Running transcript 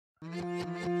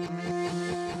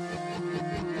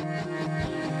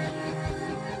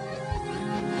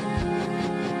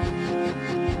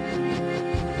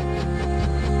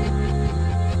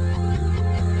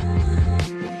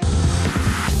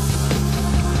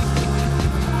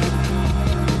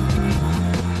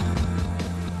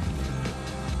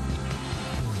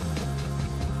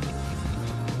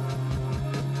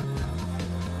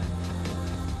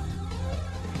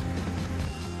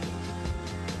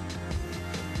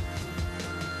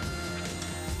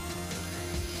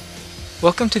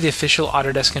Welcome to the official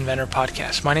Autodesk Inventor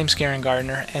podcast. My name is Garen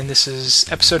Gardner, and this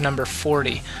is episode number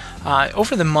 40.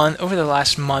 Over the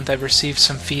last month, I've received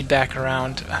some feedback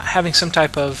around having some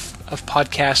type of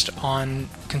podcast on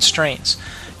constraints.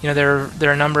 You know, there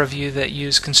are a number of you that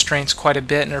use constraints quite a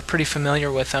bit and are pretty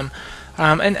familiar with them.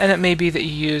 And it may be that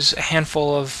you use a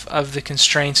handful of the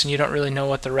constraints and you don't really know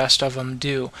what the rest of them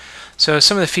do. So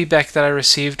some of the feedback that I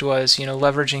received was,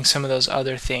 leveraging some of those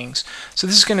other things. So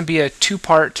this is going to be a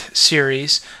two-part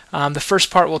series. The first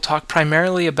part will talk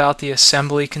primarily about the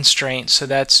assembly constraints. So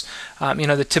that's,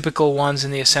 the typical ones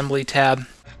in the assembly tab.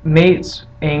 Mates,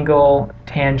 angle,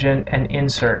 tangent, and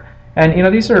insert. And,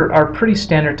 these are pretty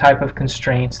standard type of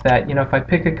constraints that, if I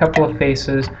pick a couple of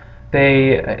faces,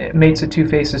 it mates the two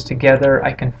faces together.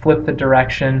 I can flip the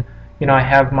direction. I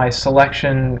have my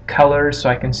selection colors so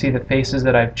I can see the faces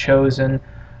that I've chosen.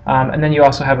 And then you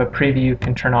also have a preview you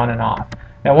can turn on and off.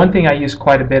 Now, one thing I use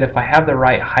quite a bit, if I have the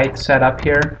right height set up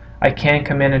here, I can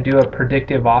come in and do a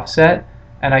predictive offset,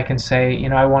 and I can say,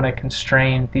 I want to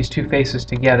constrain these two faces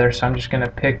together, so I'm just going to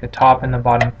pick the top and the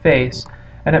bottom face,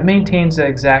 and it maintains the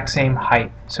exact same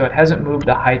height. So it hasn't moved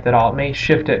the height at all. It may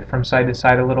shift it from side to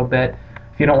side a little bit.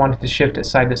 If you don't want it to shift it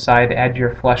side to side, add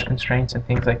your flush constraints and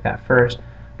things like that first.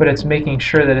 But it's making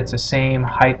sure that it's the same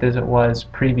height as it was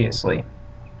previously.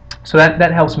 So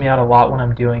that helps me out a lot when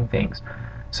I'm doing things.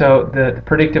 So the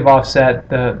predictive offset,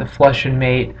 the flush and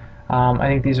mate, I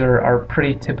think these are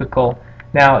pretty typical.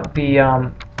 Now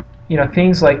the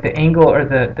things like the angle or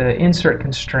the insert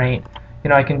constraint,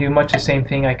 I can do much the same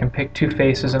thing. I can pick two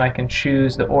faces and I can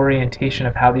choose the orientation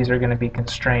of how these are going to be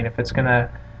constrained. If it's going to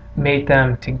mate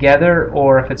them together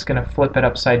or if it's going to flip it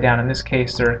upside down. In this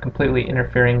case, they're completely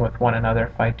interfering with one another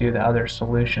if I do the other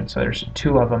solution. So there's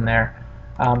two of them there.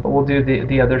 But we'll do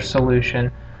the other solution.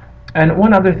 And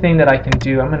one other thing that I can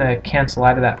do, I'm going to cancel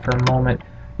out of that for a moment.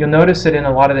 You'll notice that in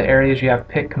a lot of the areas you have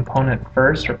pick component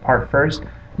first or part first.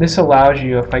 This allows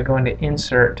you, if I go into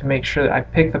insert, to make sure that I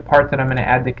pick the part that I'm going to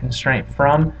add the constraint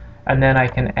from, and then I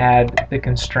can add the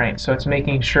constraint. So it's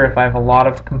making sure if I have a lot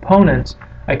of components,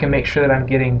 I can make sure that I'm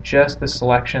getting just the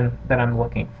selection that I'm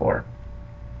looking for.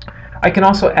 I can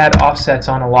also add offsets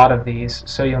on a lot of these,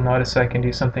 so you'll notice I can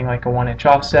do something like a 1-inch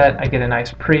offset. I get a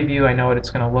nice preview, I know what it's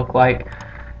going to look like.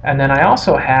 And then I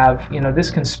also have,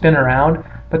 this can spin around,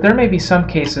 but there may be some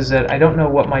cases that I don't know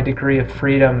what my degree of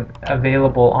freedom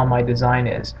available on my design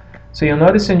is. So you'll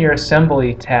notice in your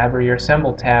assembly tab or your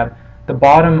assemble tab, the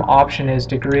bottom option is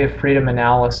degree of freedom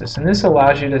analysis, and this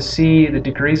allows you to see the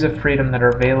degrees of freedom that are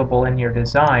available in your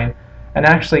design and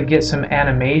actually get some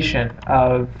animation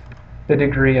of the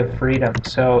degree of freedom.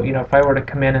 So if I were to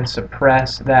come in and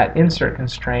suppress that insert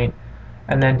constraint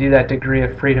and then do that degree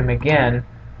of freedom again,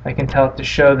 I can tell it to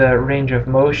show the range of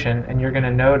motion, and you're going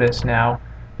to notice now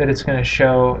that it's going to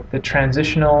show the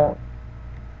transitional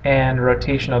and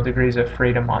rotational degrees of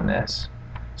freedom on this.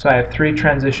 So I have 3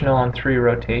 transitional and 3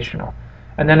 rotational.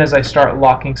 And then as I start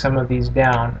locking some of these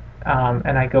down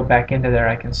and I go back into there,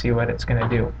 I can see what it's going to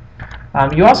do.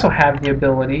 You also have the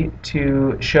ability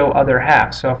to show other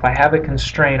halves. So if I have a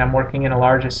constraint, I'm working in a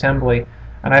large assembly,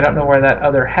 and I don't know where that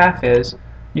other half is,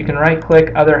 you can right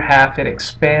click other half, it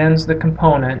expands the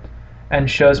component and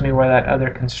shows me where that other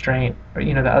constraint, or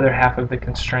the other half of the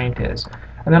constraint is.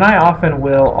 And then I often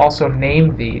will also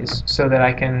name these so that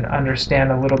I can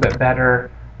understand a little bit better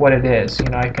what it is.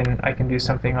 I can do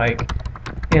something like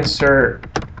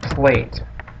insert plate,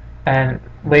 and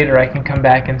later I can come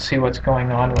back and see what's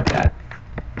going on with that.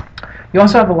 You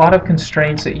also have a lot of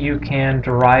constraints that you can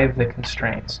derive the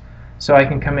constraints. So I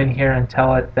can come in here and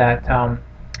tell it that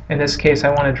in this case I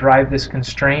want to derive this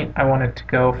constraint. I want it to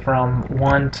go from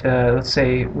 1 to, let's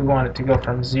say we want it to go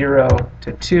from 0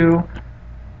 to 2.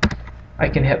 I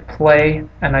can hit play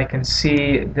and I can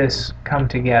see this come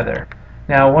together.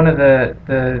 Now one of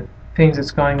the things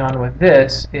that's going on with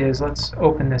this is, let's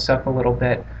open this up a little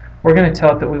bit. We're going to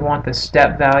tell it that we want the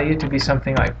step value to be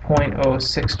something like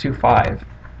 0.0625,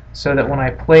 so that when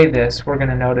I play this, we're going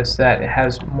to notice that it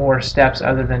has more steps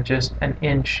other than just an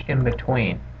inch in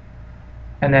between.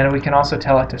 And then we can also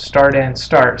tell it to start and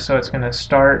start, so it's going to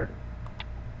start,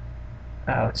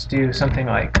 let's do something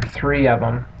like 3 of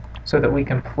them, so that we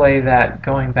can play that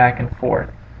going back and forth.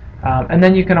 And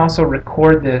then you can also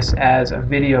record this as a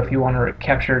video if you want to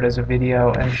capture it as a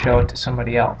video and show it to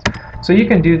somebody else. So you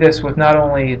can do this with not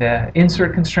only the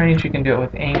insert constraints, you can do it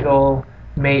with angle,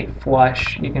 mate,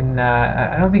 flush. You can.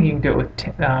 I don't think you can do it with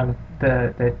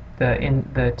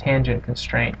the tangent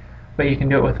constraint, but you can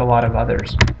do it with a lot of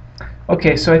others.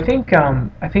 Okay, so I think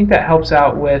that helps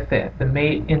out with the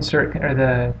mate insert or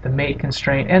the mate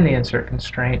constraint and the insert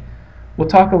constraint. We'll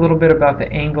talk a little bit about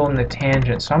the angle and the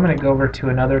tangent. So I'm going to go over to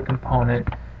another component,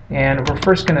 and we're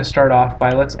first going to start off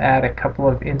by, let's add a couple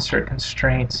of insert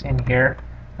constraints in here.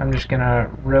 I'm just going to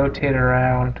rotate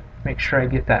around, make sure I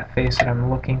get that face that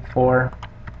I'm looking for.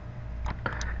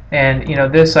 And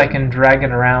this I can drag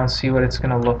it around, see what it's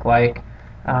going to look like.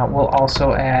 We'll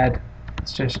also add,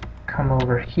 let's just come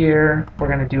over here. We're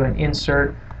going to do an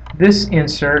insert. This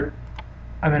insert,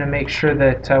 I'm going to make sure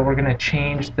that we're going to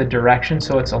change the direction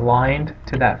so it's aligned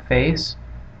to that face,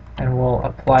 and we'll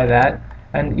apply that.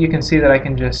 And you can see that I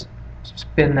can just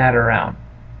spin that around.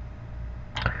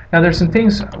 Now there's some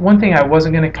things, one thing I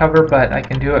wasn't going to cover, but I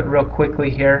can do it real quickly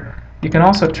here. You can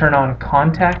also turn on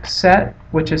contact set,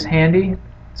 which is handy.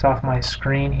 It's off my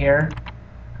screen here.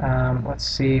 Let's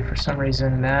see, for some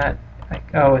reason that,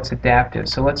 oh, it's adaptive.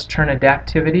 So let's turn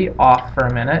adaptivity off for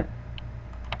a minute.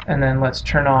 And then let's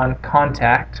turn on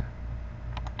contact.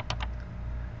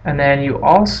 And then you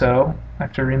also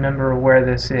have to remember where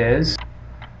this is.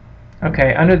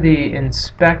 Okay, under the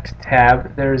Inspect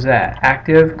tab, there's a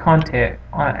activate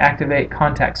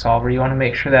contact solver. You want to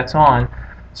make sure that's on.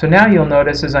 So now you'll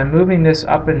notice as I'm moving this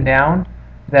up and down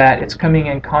that it's coming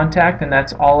in contact, and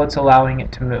that's all it's allowing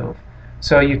it to move.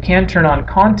 So you can turn on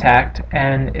contact,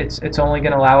 and it's only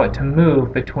going to allow it to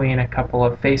move between a couple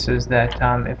of faces that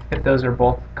if those are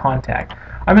both contact.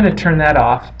 I'm going to turn that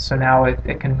off, so now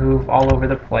it can move all over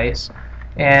the place.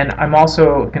 And I'm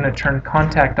also going to turn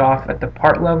contact off at the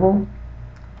part level,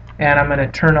 and I'm going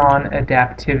to turn on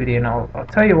adaptivity. And I'll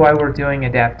tell you why we're doing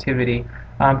adaptivity.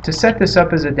 To set this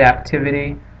up as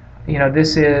adaptivity,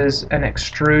 this is an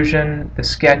extrusion. The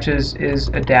sketches is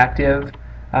adaptive.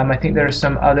 I think there's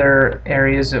some other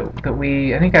areas that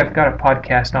I think I've got a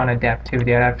podcast on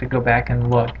adaptivity. I'd have to go back and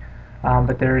look.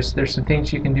 But there's some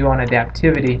things you can do on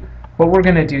adaptivity. What we're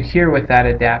going to do here with that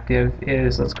adaptive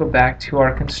is, let's go back to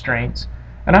our constraints,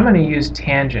 and I'm going to use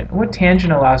tangent. What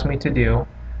tangent allows me to do,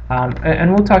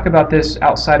 and we'll talk about this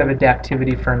outside of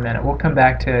adaptivity for a minute. We'll come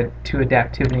back to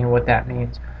adaptivity and what that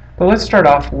means. But let's start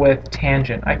off with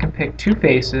tangent. I can pick two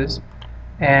faces,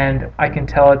 and I can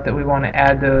tell it that we want to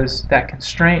add that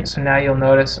constraint. So now you'll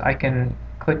notice I can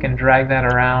click and drag that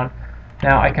around.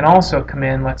 Now I can also come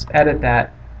in, let's edit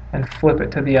that, and flip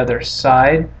it to the other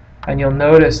side. And you'll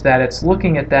notice that it's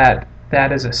looking at that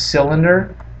as a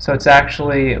cylinder, so it's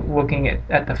actually looking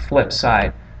at the flip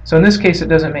side. So in this case it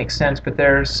doesn't make sense, but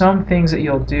there are some things that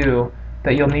you'll do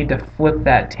that you'll need to flip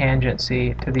that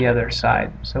tangency to the other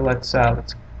side. So let's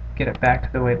get it back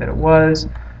to the way that it was.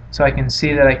 So I can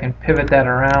see that I can pivot that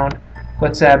around.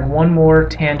 Let's add one more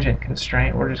tangent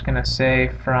constraint. We're just going to say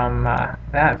from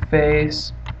that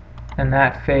face and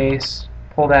that face,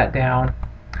 pull that down.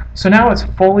 So now it's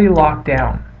fully locked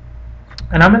down.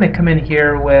 And I'm going to come in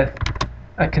here with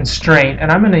a constraint, and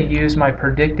I'm going to use my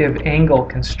predictive angle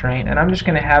constraint, and I'm just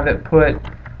going to have it put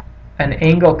an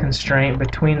angle constraint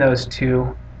between those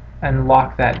two and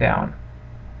lock that down.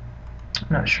 I'm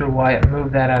not sure why it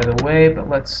moved that out of the way, but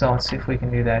let's see if we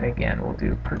can do that again. We'll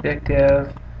do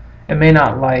predictive. It may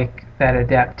not like that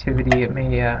adaptivity. It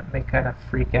may kind of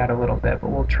freak out a little bit, but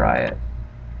we'll try it.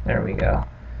 There we go.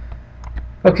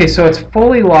 Okay, so it's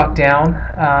fully locked down.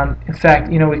 In fact,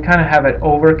 we kind of have it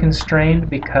over constrained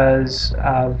because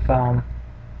of,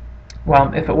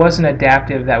 well, if it wasn't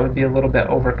adaptive, that would be a little bit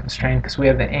over constrained because we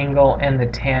have the angle and the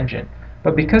tangent.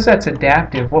 But because that's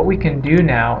adaptive, what we can do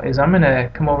now is I'm going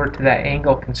to come over to that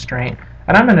angle constraint,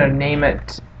 and I'm going to name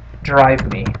it Drive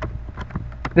Me.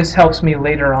 This helps me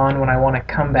later on when I want to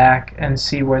come back and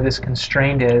see where this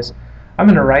constraint is. I'm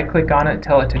going to right-click on it,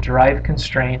 tell it to Drive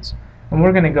Constraints, and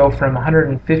we're going to go from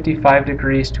 155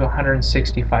 degrees to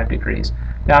 165 degrees.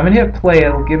 Now I'm going to hit play.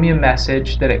 It'll give me a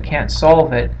message that it can't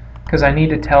solve it because I need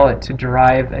to tell it to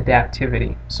derive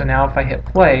adaptivity. So now if I hit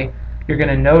play, you're going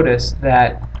to notice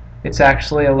that it's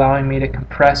actually allowing me to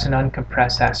compress and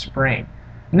uncompress that spring.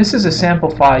 And this is a sample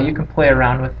file. You can play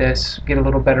around with this, get a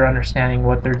little better understanding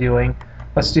what they're doing.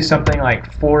 Let's do something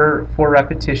like four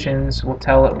repetitions. We'll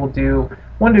tell it we'll do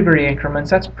 1 degree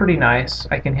increments. That's pretty nice.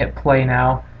 I can hit play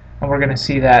now, and we're going to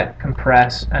see that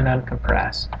compress and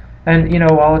uncompress. And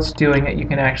while it's doing it, you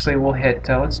can actually, we'll hit,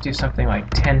 let's do something like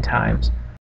 10 times.